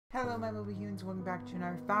Hello my lovely humans, welcome back to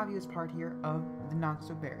another fabulous part here of the Not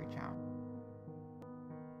So Berry Challenge.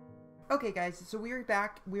 Okay guys, so we are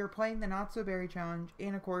back, we are playing the Not So Berry Challenge,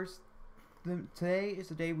 and of course, today is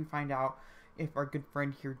the day we find out if our good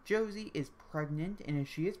friend here, Josie, is pregnant, and if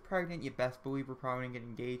she is pregnant, you best believe we're probably going to get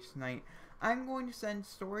engaged tonight. I'm going to send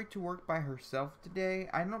Story to work by herself today.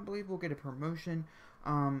 I don't believe we'll get a promotion,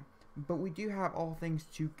 but we do have all things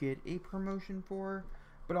to get a promotion for.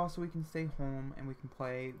 But also we can stay home and we can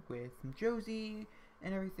play with Josie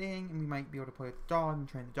and everything, and we might be able to play with the dog and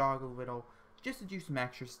train the dog a little, just to do some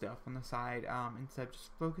extra stuff on the side, instead of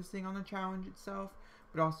just focusing on the challenge itself,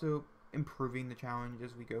 but also improving the challenge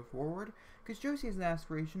as we go forward. Because Josie has an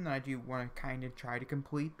aspiration that I do want to kind of try to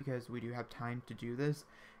complete, because we do have time to do this,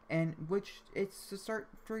 and which it's to start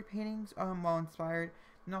story paintings while inspired,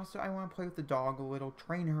 and also I want to play with the dog a little,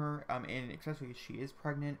 train her, and especially if she is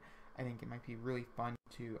pregnant. I think it might be really fun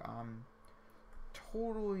to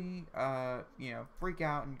totally freak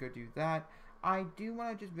out and go do that. I do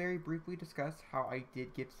want to just very briefly discuss how I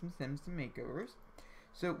did give some Sims some makeovers.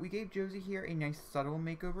 So we gave Josie here a nice subtle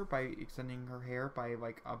makeover by extending her hair by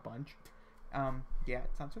like a bunch. Yeah,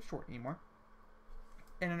 it's not so short anymore.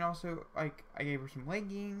 And then also, like, I gave her some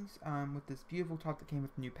leggings with this beautiful top that came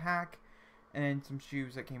with the new pack, and some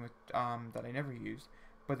shoes that came with that I never used.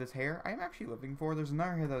 But this hair, I'm actually living for. There's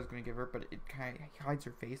another hair that I was going to give her, but it kind of hides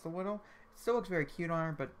her face a little. It still looks very cute on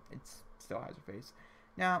her, but it still hides her face.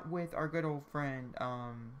 Now, with our good old friend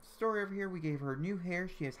Story over here, we gave her new hair.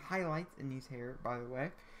 She has highlights in these hair, by the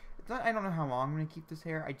way. It's not, I don't know how long I'm going to keep this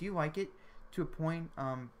hair. I do like it to a point,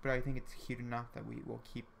 but I think it's cute enough that we will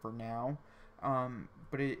keep for now.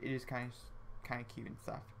 But it is kind of cute and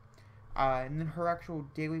stuff. And then her actual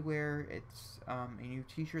daily wear, it's a new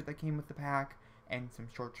t-shirt that came with the pack, and some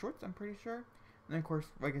short shorts, I'm pretty sure. And then, of course,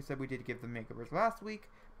 like I said, we did give them makeovers last week,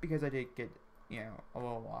 because I did get, a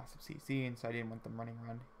little loss of CC, and so I didn't want them running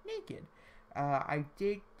around naked. I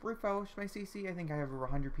did refurbish my CC. I think I have over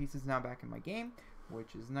 100 pieces now back in my game,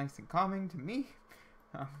 which is nice and calming to me.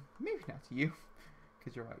 Maybe not to you,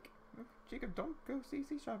 because you're like, Jacob, don't go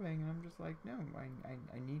CC shopping. And I'm just like, no,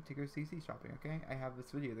 I need to go CC shopping, okay? I have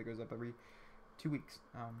this video that goes up every 2 weeks.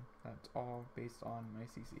 That's all based on my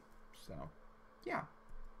CC. So, yeah,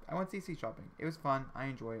 I went CC shopping. It was fun. I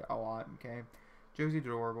enjoy it a lot, okay? Josie's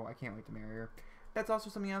adorable. I can't wait to marry her. That's also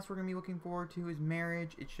something else we're going to be looking forward to, is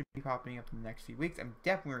marriage. It should be popping up in the next few weeks. I'm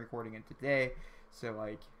definitely recording it today. So,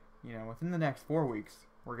 like, within the next 4 weeks,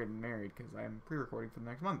 we're getting married, because I'm pre-recording for the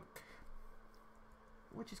next month.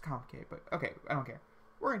 Which is complicated, but okay, I don't care.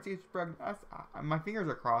 We're going to see if she's pregnant. My fingers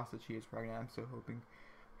are crossed that she is pregnant. I'm so hoping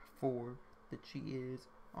for that she is.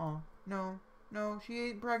 Oh, no, she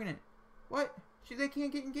ain't pregnant. What? They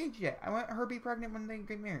can't get engaged yet. I want her to be pregnant when they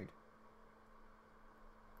get married.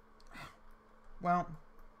 Well,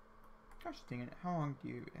 gosh dang it. How long do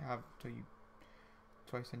you have till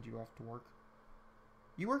I send you off to work?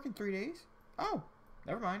 You work in 3 days? Oh,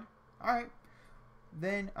 never mind. Alright.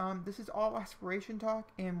 Then, this is all aspiration talk,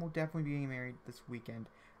 and we'll definitely be getting married this weekend.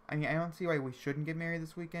 I mean, I don't see why we shouldn't get married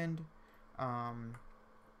this weekend.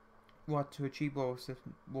 We'll have to achieve level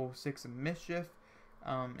 6 of mischief.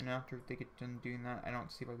 And after they get done doing that, I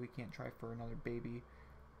don't see why we can't try for another baby,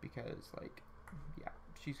 because, like, yeah,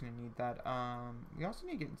 she's gonna need that. We also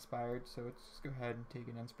need to get inspired, so let's just go ahead and take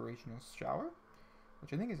an inspirational shower,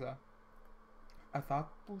 which I think is a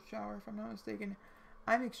thoughtful shower, if I'm not mistaken.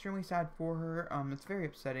 I'm extremely sad for her. It's very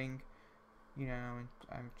upsetting, and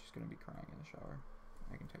I'm just gonna be crying in the shower.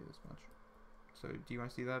 I can tell you this much. So, do you want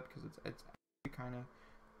to see that? Because it's kind of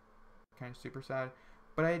super sad.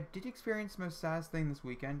 But I did experience the most saddest thing this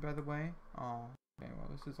weekend, by the way. Oh, okay, well,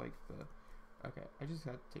 this is like okay, I just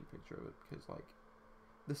had to take a picture of it, because, like,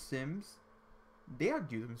 the Sims, they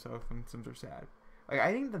outdo themselves when Sims are sad. Like,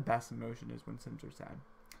 I think the best emotion is when Sims are sad.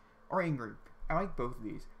 Or angry. I like both of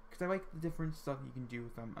these, because I like the different stuff you can do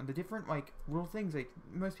with them, and the different, like, little things. Like,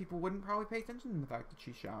 most people wouldn't probably pay attention to the fact that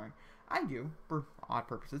she's showering. I do, for odd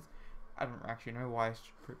purposes. I don't actually know why I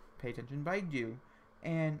should pay attention, but I do.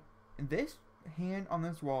 And this hand on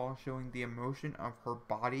this wall showing the emotion of her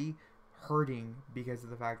body hurting because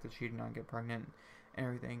of the fact that she did not get pregnant and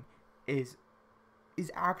everything is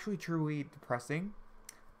actually truly depressing.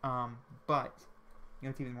 But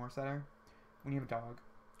it's even more sadder when you have a dog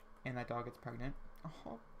and that dog gets pregnant.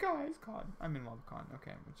 Oh, guys, Con, I'm in love with Con.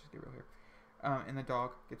 Okay, let's just get real here. And the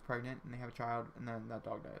dog gets pregnant and they have a child, and then that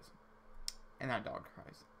dog dies, and that dog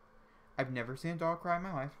cries. I've never seen a dog cry in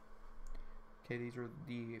my life. Okay, these are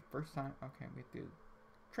the first time. Okay, we have to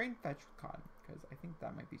train fetch with Cod, because I think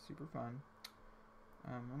that might be super fun.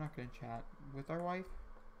 We're not going to chat with our wife,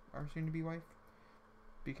 our soon-to-be wife,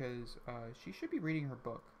 because she should be reading her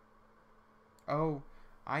book. Oh,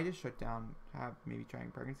 I just shut down. Have maybe trying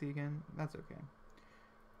pregnancy again. That's okay.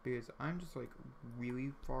 Because I'm just like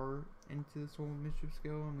really far into this whole mischief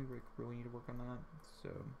skill, and we like really need to work on that. So,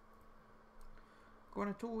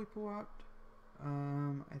 going to totally pull out.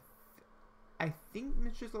 I think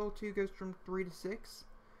mischief level 2 goes from 3 to 6,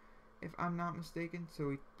 if I'm not mistaken.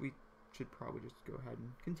 So we should probably just go ahead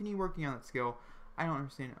and continue working on that skill. I don't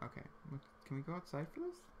understand. Okay, can we go outside for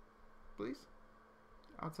this, please?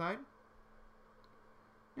 Outside?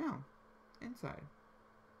 No, inside.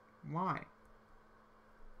 Why?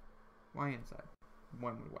 Why inside?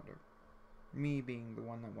 One would wonder. Me being the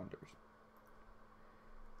one that wonders.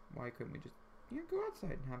 Why couldn't we just, go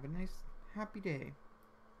outside and have a nice, happy day?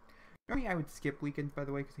 Normally I would skip weekends, by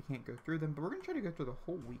the way, because I can't go through them, but we're going to try to go through the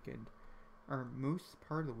whole weekend, or most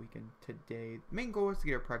part of the weekend today. The main goal is to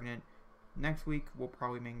get her pregnant. Next week,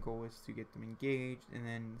 main goal is to get them engaged, and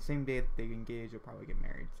then the same day that they get engaged, they'll probably get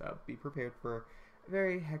married. So be prepared for a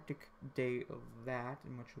very hectic day of that,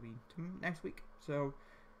 and which will be next week. So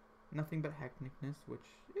nothing but hecticness, which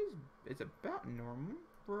is about normal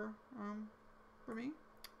for me.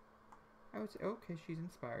 I would say, okay, she's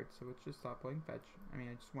inspired, so let's just stop playing fetch. I mean,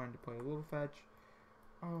 I just wanted to play a little fetch.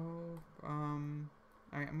 Oh,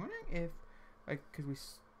 alright, I'm wondering if, like, because we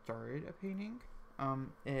started a painting,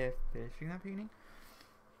 if finishing that painting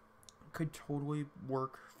could totally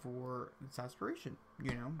work for this aspiration.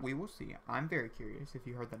 We will see. I'm very curious. If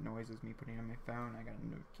you heard that noise, it was me putting it on my phone. I got a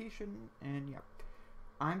notification, and yeah.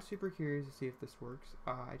 I'm super curious to see if this works.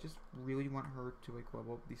 I just really want her to, like,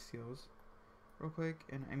 level up these skills real quick.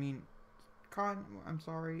 And, I mean, Con, I'm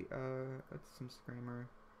sorry, that's some screamer.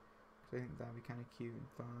 So I think that'd be kind of cute and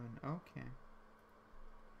fun. Okay.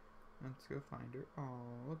 Let's go find her.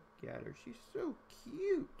 Oh, look at her. She's so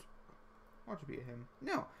cute. Watch it be a him.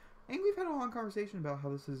 No. I think we've had a long conversation about how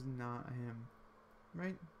this is not a him.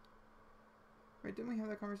 Right? Right, didn't we have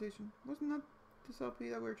that conversation? Wasn't that this LP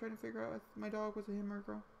that we were trying to figure out if my dog was a him or a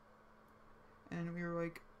girl? And we were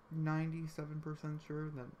like 97%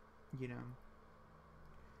 sure that,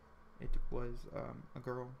 it was a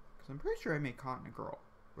girl. Because I'm pretty sure I made Cotton a girl.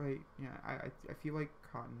 Right? Yeah, I feel like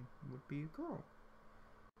Cotton would be a girl.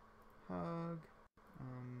 Hug.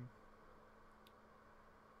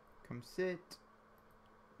 Come sit.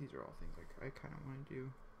 These are all things I kind of want to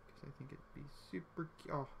do. Because I think it'd be super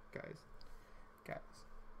cute. Oh, guys.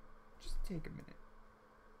 Just take a minute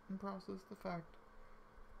and process the fact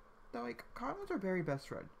that, like, Cotton was our very best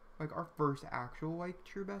friend. Like, our first actual, like,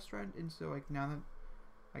 true best friend. And so, like, now that,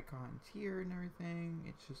 like, Cotton's here and everything,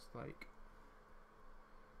 it's just, like,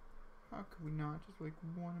 how could we not just, like,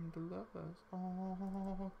 want him to love us?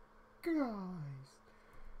 Oh, guys.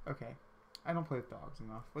 Okay. I don't play with dogs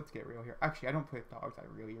enough. Let's get real here. Actually, I don't play with dogs I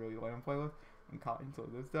really, really want to play with. And Cotton's one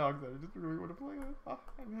of those dogs that I just really want to play with. Oh,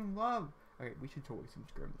 I'm in love. Okay, we should totally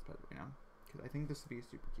scrim this, by the way, now. Because I think this would be a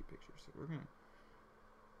super cute picture. So we're gonna...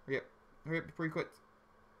 Hurry up before he quits.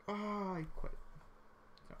 Oh, I quit.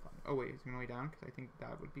 It's not fun. Oh, wait, it's gonna lay down? Because I think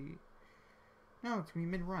that would be... No, it's gonna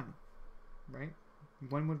be mid-run. Right?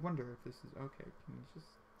 One would wonder if this is... Okay, can you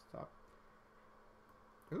just stop?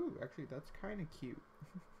 Ooh, actually, that's kind of cute.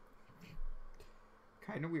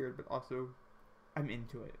 Kind of weird, but also I'm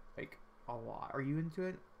into it, like, a lot. Are you into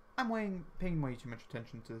it? I'm paying way too much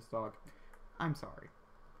attention to this dog. I'm sorry,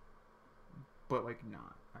 but, like,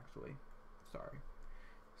 not actually sorry.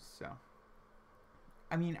 So,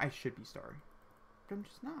 I mean, I should be sorry, but I'm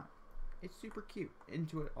just not. It's super cute.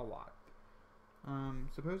 Into it a lot.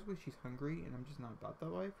 Supposedly she's hungry, and I'm just not about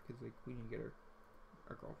that life because, like, we need to get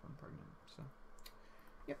our girlfriend pregnant. So,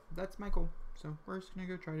 yep, that's my goal. So we're just gonna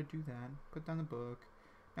go try to do that. Put down the book.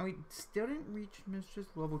 Now we still didn't reach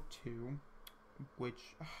Mistress level 2,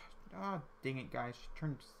 which, dang it, guys, she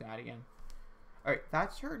turned sad again. Alright,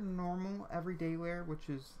 that's her normal everyday wear, which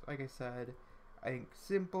is, like I said, I think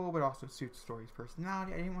simple, but also suits Story's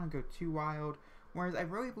personality. I didn't want to go too wild, whereas I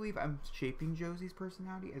really believe I'm shaping Josie's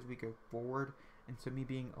personality as we go forward, and so me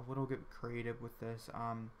being a little bit creative with this,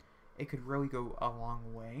 it could really go a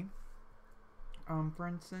long way, for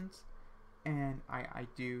instance. And I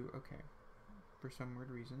do, okay, for some weird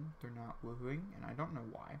reason, they're not woohooing, and I don't know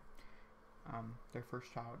why. Their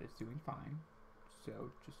first child is doing fine,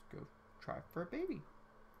 so just go try for a baby.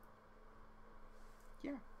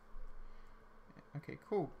 Yeah. Okay,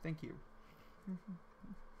 cool, thank you.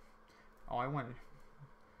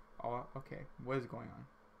 Okay, what is going on?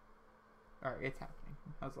 Alright, it's happening.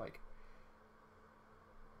 I was like,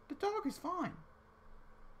 the dog is fine.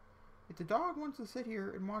 If the dog wants to sit here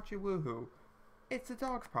and watch you woohoo, it's the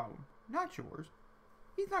dog's problem, not yours.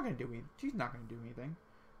 She's not gonna do anything.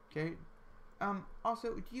 Okay.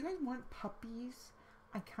 Also, do you guys want puppies?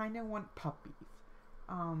 I kind of want puppies.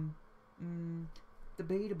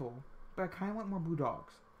 Debatable, but I kind of want more blue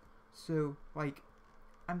dogs. So, like,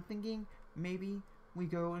 I'm thinking maybe we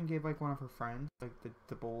go and give, like, one of her friends, like,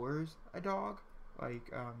 the bowlers, a dog.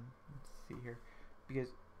 Like, let's see here. Because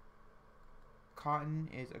Cotton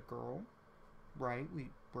is a girl, right?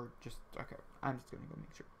 We're just, okay, I'm just gonna go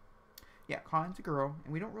make sure. Yeah, Cotton's a girl,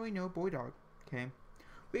 and we don't really know boy dog, okay?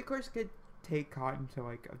 We, of course, could take Cotton to,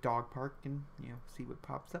 like, a dog park and, you know, see what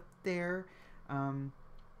pops up there.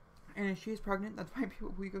 And if she's pregnant, that might be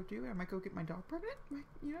what we go do. I might go get my dog pregnant. Like,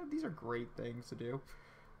 you know, these are great things to do.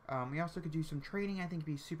 We also could do some training. I think it'd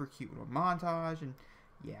be super cute little montage. And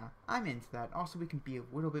yeah, I'm into that. Also, we can be a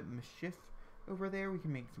little bit mischief over there. We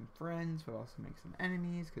can make some friends, but also make some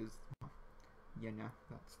enemies. Because, you know,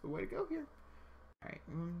 that's the way to go here. Alright,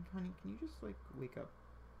 honey, can you just, like, wake up?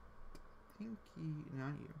 Thank you.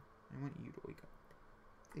 Not you. I want you to wake up.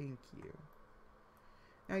 Thank you.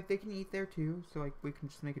 Like, they can eat there too, so, like, we can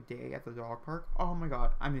just make a day at the dog park. Oh my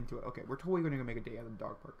god, I'm into it. Okay, we're totally gonna go make a day at the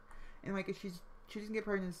dog park. And, like, if she doesn't get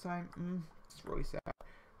pregnant this time, it's really sad.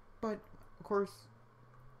 But, of course,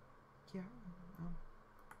 yeah,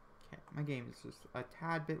 okay, my game is just a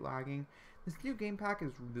tad bit lagging. This new game pack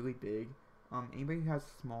is really big. Anybody who has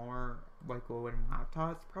smaller, like, low-end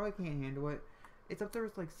laptops probably can't handle it. It's up there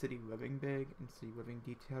with, like, City Living big and City Living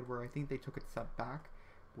Detailed, where I think they took a step back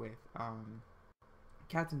with,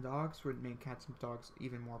 Cats and Dogs, where it made Cats and Dogs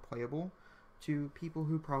even more playable to people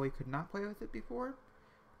who probably could not play with it before.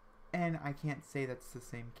 And I can't say that's the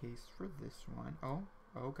same case for this one.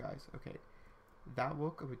 Oh guys, okay. That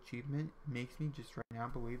look of achievement makes me just right now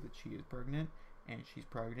believe that she is pregnant, and she's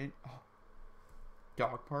pregnant. Oh,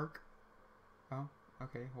 dog park. Oh,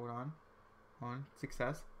 okay, hold on.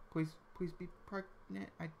 Success. Please be pregnant.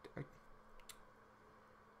 I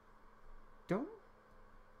don't.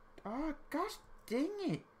 Oh, gosh dang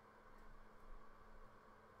it.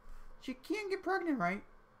 She can't get pregnant, right?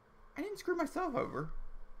 I didn't screw myself over.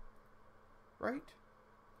 Right?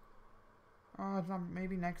 Oh,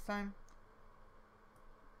 maybe next time.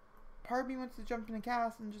 Part of me wants to jump in the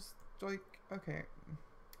cast and just, like, okay.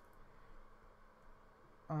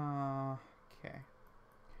 Okay.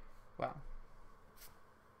 Well.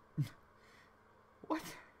 What?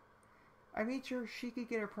 I made sure she could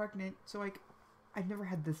get her pregnant, so, like, I've never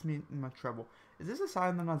had this much trouble. Is this a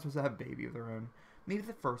sign that I'm not supposed to have a baby of their own? Maybe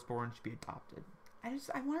the firstborn should be adopted. I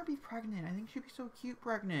want her to be pregnant. I think she'd be so cute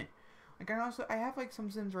pregnant. Like, I have, like, some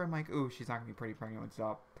Sims where I'm like, ooh, she's not gonna be pretty pregnant with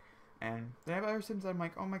Zop. And then I have other Sims that I'm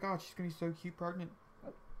like, oh my god, she's gonna be so cute pregnant.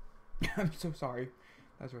 I'm so sorry.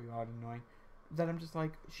 That's really loud and annoying. That I'm just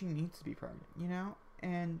like, she needs to be pregnant, you know?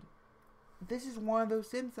 And this is one of those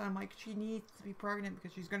Sims that I'm like, she needs to be pregnant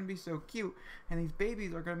because she's gonna be so cute. And these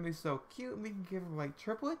babies are gonna be so cute. And we can give her, like,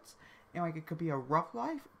 triplets. And, like, it could be a rough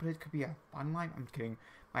life, but it could be a fun life. I'm kidding.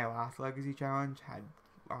 My last Legacy challenge had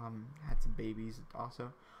some babies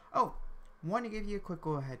also. Oh, want to give you a quick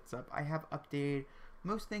little heads up. I have updated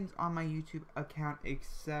most things on my YouTube account,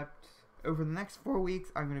 except over the next 4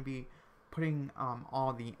 weeks, I'm going to be putting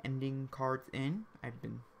all the ending cards in. I've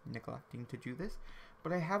been neglecting to do this.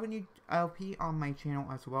 But I have a new LP on my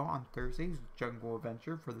channel as well on Thursdays, Jungle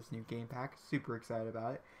Adventure, for this new game pack. Super excited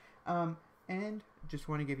about it. And just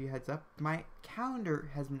want to give you a heads up, my calendar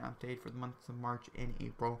has been updated for the months of March and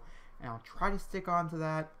April, and I'll try to stick on to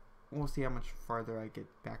that. We'll see how much farther I get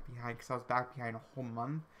back behind, because I was back behind a whole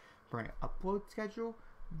month for my upload schedule.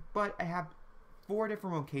 But I have 4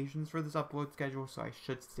 different locations for this upload schedule, so I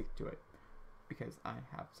should stick to it, because I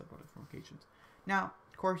have several different locations. Now,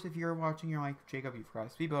 of course, if you're watching, you're like, Jacob, you forgot a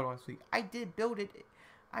speed build last week. I did build it.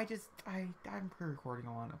 I'm pre-recording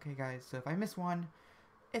a lot. Okay, guys, so if I miss one,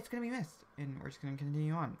 it's going to be missed, and we're just going to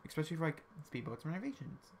continue on, especially for, like, speedboats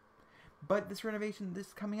renovations. But this renovation,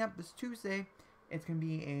 coming up this Tuesday, it's going to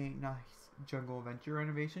be a nice jungle adventure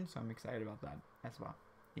renovation, so I'm excited about that as well.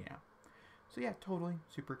 Yeah. So, yeah, totally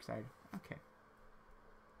super excited. Okay.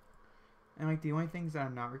 And, like, the only things that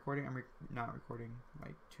I'm not recording, not recording,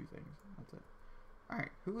 like, 2 things. That's it.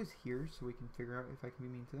 Alright, who is here so we can figure out if I can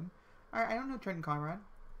be mean to them? Alright, I don't know Trent and Conrad.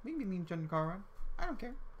 We can be mean to Trent and Conrad. I don't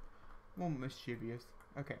care. Well, mischievous.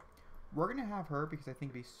 Okay. We're going to have her, because I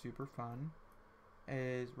think it'd be super fun,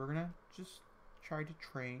 is we're going to just try to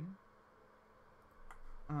train.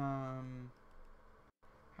 How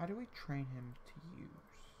do we train him to use?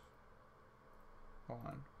 Hold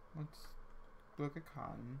on. Let's look at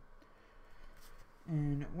Cotton.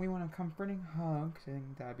 And we want a comforting hug, because I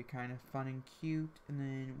think that'd be kind of fun and cute. And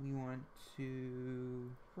then we want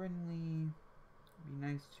to friendly, be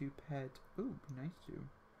nice to pet. Ooh, be nice to.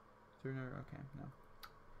 Is there another? Okay, no.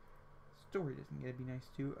 Let's story doesn't get to be nice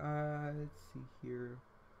too. Let's see here.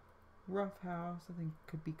 Rough House, I think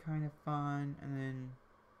could be kind of fun, and then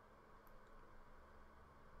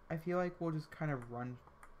I feel like we'll just kind of run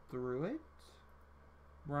through it.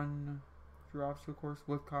 Run through obstacle course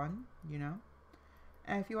with Cotton, you know?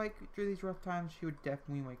 And I feel like through these rough times, she would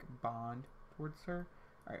definitely, like, bond towards her.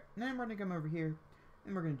 Alright, then we're gonna come over here,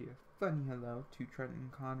 and we're gonna do a funny hello to Trent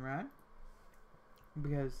and Conrad.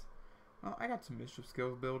 Because, well, I got some mischief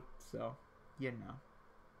skills built, so, you know.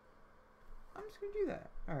 I'm just gonna do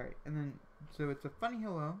that. Alright, and then, so it's a funny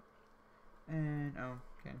hello. And, oh,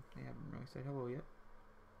 okay, they haven't really said hello yet.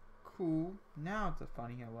 Cool, now it's a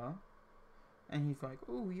funny hello. And he's like,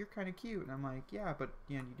 oh, you're kind of cute. And I'm like, yeah, but,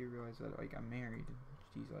 you know, you do realize that, like, I'm married. And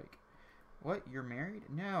she's like, what, you're married?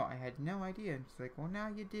 No, I had no idea. And she's like, well, now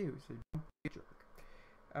you do, so don't be a jerk.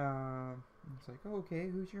 It's like, oh, okay,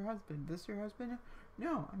 who's your husband? This your husband?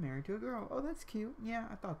 No, I'm married to a girl. Oh, that's cute. Yeah,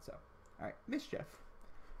 I thought so. Alright, Mischief.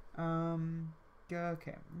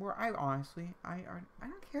 Okay. Well, I honestly, I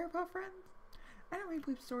don't care about friends. I don't really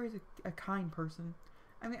believe Story's a kind person.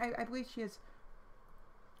 I mean, I believe she has,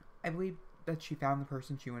 I believe that she found the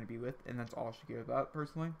person she wanted to be with, and that's all she cares about,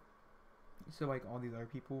 personally. So, like, all these other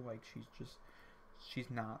people, like, she's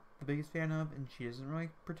not the biggest fan of, and she doesn't really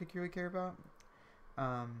particularly care about.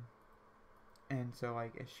 And so,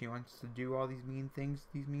 like, if she wants to do all these mean things to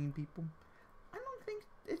these mean people, I don't think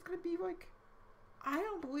it's gonna be, like, I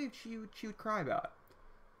don't believe she would cry about it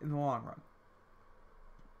in the long run.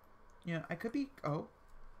 Yeah, I could be, oh,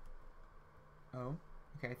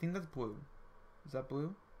 okay, I think that's blue. Is that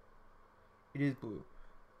blue? It is blue.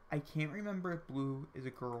 I can't remember if blue is a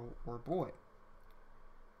girl or a boy.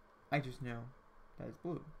 I just know that it's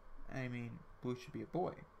blue. I mean, blue should be a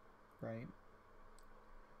boy, right?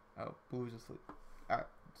 Oh, blue is asleep. Alright,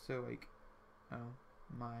 so like, oh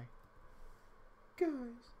my.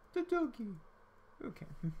 Guys, the doggy. Okay.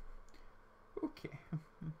 Okay.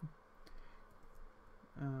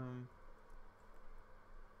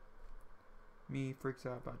 Me freaks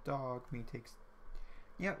out about dog. Me takes.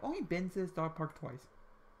 Yeah, only Ben says dog park twice.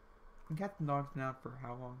 And Captain Dog's been out for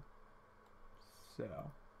how long? So,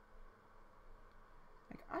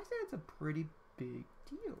 like, I say it's a pretty big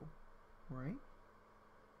deal, right?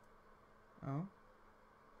 Oh.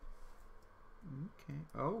 Okay.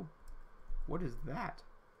 Oh. What is that?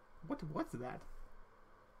 What's that?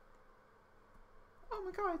 Oh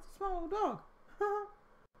my god, it's a small little dog.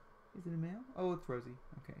 Is it a male? Oh, it's Rosie.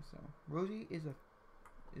 Okay, so Rosie is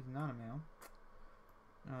not a male.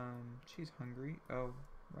 She's hungry. Oh,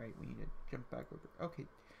 right, we need to jump back over. Okay.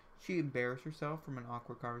 She embarrassed herself from an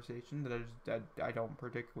awkward conversation that I don't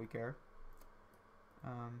particularly care.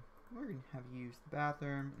 We're gonna have you use the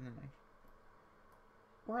bathroom, and then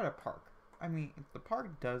we're at a park. I mean, if the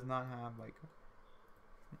park does not have, like,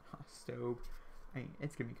 a stove, I mean,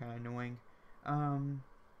 it's gonna be kind of annoying.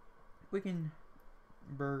 We can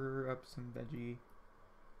burger up some veggie.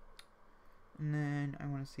 And then I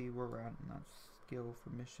want to see where we're at in that skill for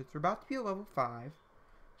mischief. We're about to be at level 5.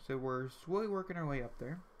 So we're slowly working our way up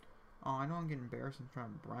there. Oh, I know I'm getting embarrassed in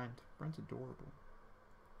front of Brent. Brent's adorable.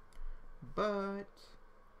 But,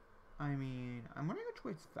 I mean, I'm wondering which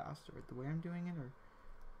way it's faster. The way I'm doing it or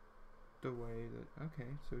the way that... Okay,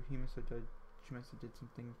 so she must have did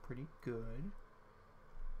something pretty good.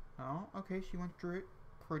 Oh, okay, she went through it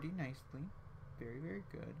pretty nicely. Very, very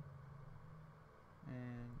good.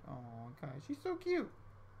 And, oh, guys, she's so cute.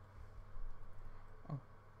 Oh,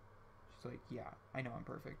 she's like, yeah, I know I'm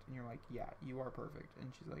perfect. And you're like, yeah, you are perfect.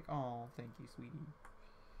 And she's like, oh, thank you, sweetie.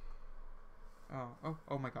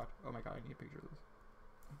 Oh my god, I need a picture of this.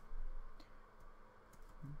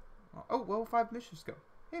 Oh, level 5 missions go.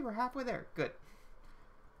 Hey, we're halfway there. Good.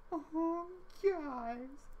 Oh, guys.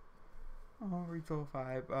 Oh, reach level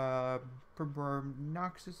 5. From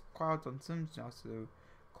noxious clouds on Sims, also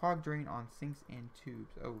clog drain on sinks and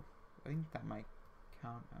tubes. Oh, I think that might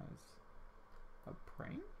count as a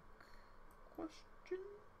prank? Question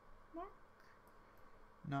mark?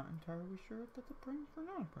 Not entirely sure if that's a prank or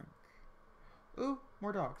not a prank. Ooh,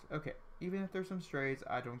 more dogs. Okay, even if there's some strays,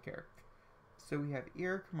 I don't care. So we have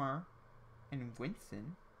Ira Kamar and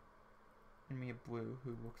Winston. And we have Blue,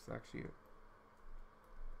 who looks actually...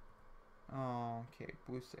 Oh, okay,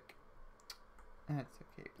 Blue's sick. That's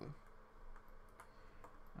okay, Blue.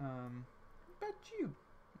 What about you?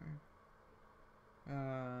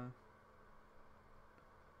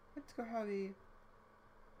 Let's go have a...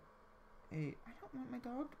 I don't want my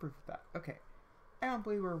dog to prove that. Okay. I don't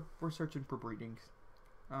believe we're searching for breedings.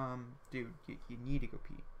 Dude, you need to go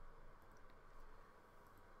pee.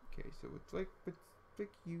 Okay, so it's like,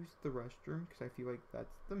 perfect use of the restroom, because I feel like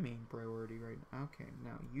that's the main priority right now. Okay,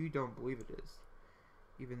 now you don't believe it is.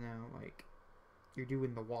 Even though, like, you're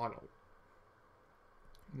doing the waddle.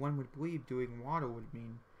 One would believe doing waddle would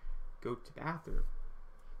mean go to the bathroom.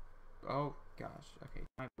 Oh, gosh. Okay,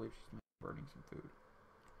 I believe she's burning some food.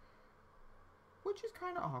 Which is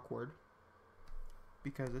kind of awkward.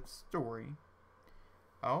 Because it's story.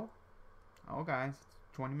 Oh, guys,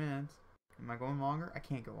 it's 20 minutes. Am I going longer? I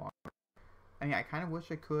can't go longer. I mean, I kind of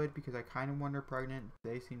wish I could because I kind of want her pregnant.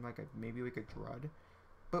 They seem like maybe like a drud.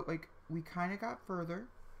 But, like, we kind of got further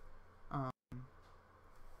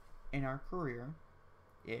in our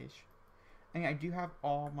career-ish. I mean, I do have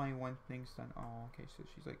all my one things done. Oh, okay, so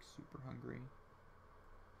she's, like, super hungry.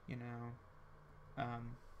 You know.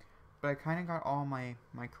 But I kind of got all my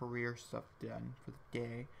career stuff done for the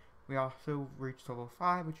day. We also reached level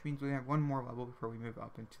 5, which means we have one more level before we move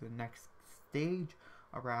up into the next stage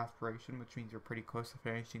of our aspiration, which means we're pretty close to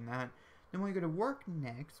finishing that. Then we go to work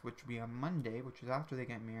next, which will be on Monday, which is after they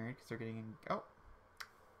get married, because they're getting in... Oh.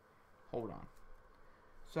 Hold on.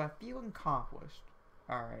 So I feel accomplished.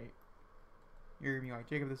 Alright. You're going to be like,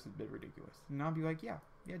 Jacob, this is a bit ridiculous. And I'll be like, yeah,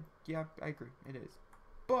 I agree. It is.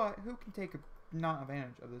 But who can take not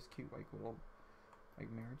advantage of this cute, like, little,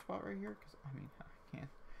 like, marriage spot right here? Because, I mean, I can't.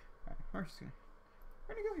 Alright,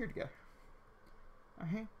 we're gonna go here together.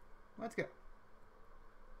 Alright, let's go.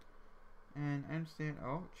 And I understand,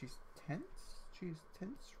 oh, she's tense? She's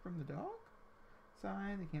tense from the dog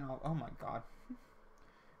side? They can't all, oh my god.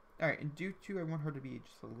 Alright, and due to, I want her to be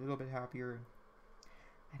just a little bit happier.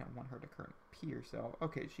 I don't want her to currently pee herself.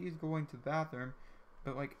 Okay, she's going to the bathroom,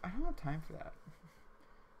 but, like, I don't have time for that.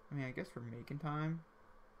 I mean, I guess we're making time,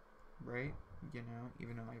 right? You know,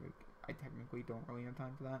 even though I technically don't really have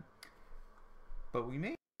time for that. But we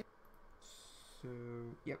made it. So,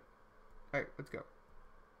 yep. Alright, let's go.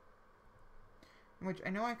 Which, I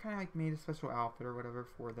know I kind of, like, made a special outfit or whatever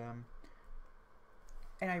for them.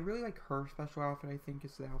 And I really like her special outfit, I think,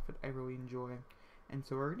 is the outfit I really enjoy. And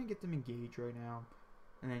so we're going to get them engaged right now.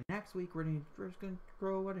 And then next week, we're just going to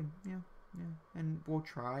throw a wedding. Yeah. And we'll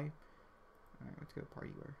try. Alright, let's go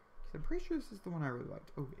party wear. Because I'm pretty sure this is the one I really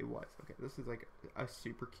liked. Oh, it was. Okay, this is like a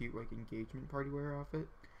super cute, like, engagement party wear outfit.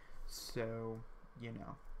 So, you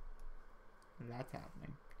know. That's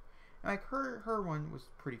happening. Like, her one was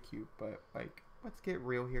pretty cute, but, like, let's get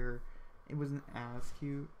real here. It wasn't as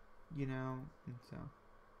cute, you know? And so,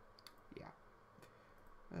 yeah.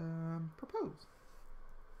 Propose.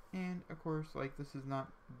 And, of course, like, this is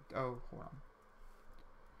not... Oh, hold on.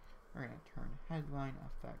 We're going to turn headline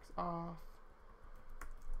effects off.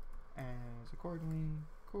 As accordingly.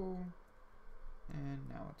 Cool. And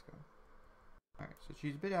now let's go. Alright, so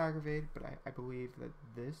she's a bit aggravated, but I believe that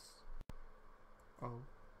this... Oh.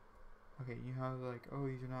 Okay, you have, like, oh,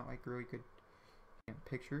 these are not, like, really good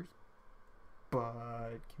pictures.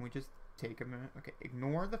 But can we just take a minute? Okay,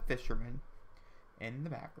 ignore the fisherman in the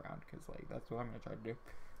background, because, like, that's what I'm going to try to do.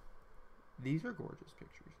 These are gorgeous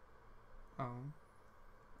pictures. Oh,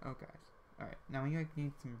 guys. Alright, now we like,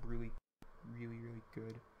 need some really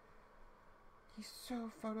good. He's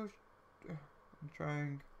so I'm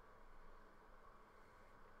trying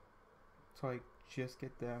to, like, just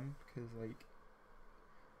get them, because, like,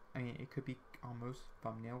 I mean, it could be almost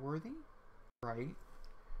thumbnail worthy, right?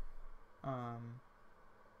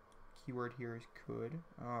 Keyword here is could.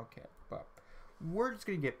 Okay, but we're just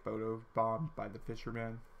gonna get photo bombed by the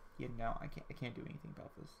fisherman. You know, I can't do anything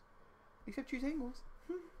about this. Except choose angles.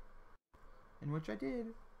 In which I did.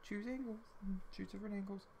 Choose angles. Choose different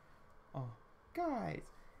angles. Oh, guys.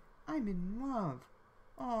 I'm in love.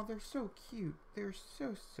 Oh, they're so cute. They're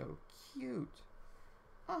so cute.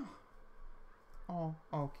 Oh,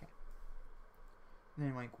 okay. And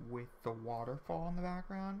then, like, with the waterfall in the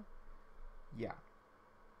background. Yeah.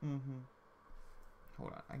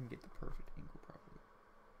 Hold on. I can get the perfect angle probably.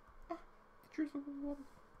 The drizzle of water.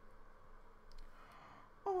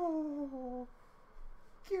 Oh,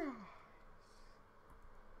 guys.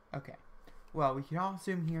 Okay. Well, we can all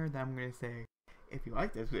assume here that I'm going to say, if you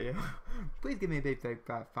like this video, please give me a big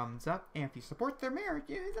thumbs up. And if you support their marriage,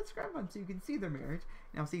 hit that subscribe button so you can see their marriage.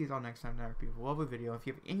 And I'll see you all next time in another beautiful, lovely video. If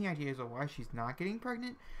you have any ideas on why she's not getting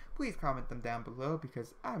pregnant, please comment them down below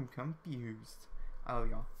because I'm confused. I love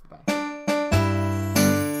y'all. Bye.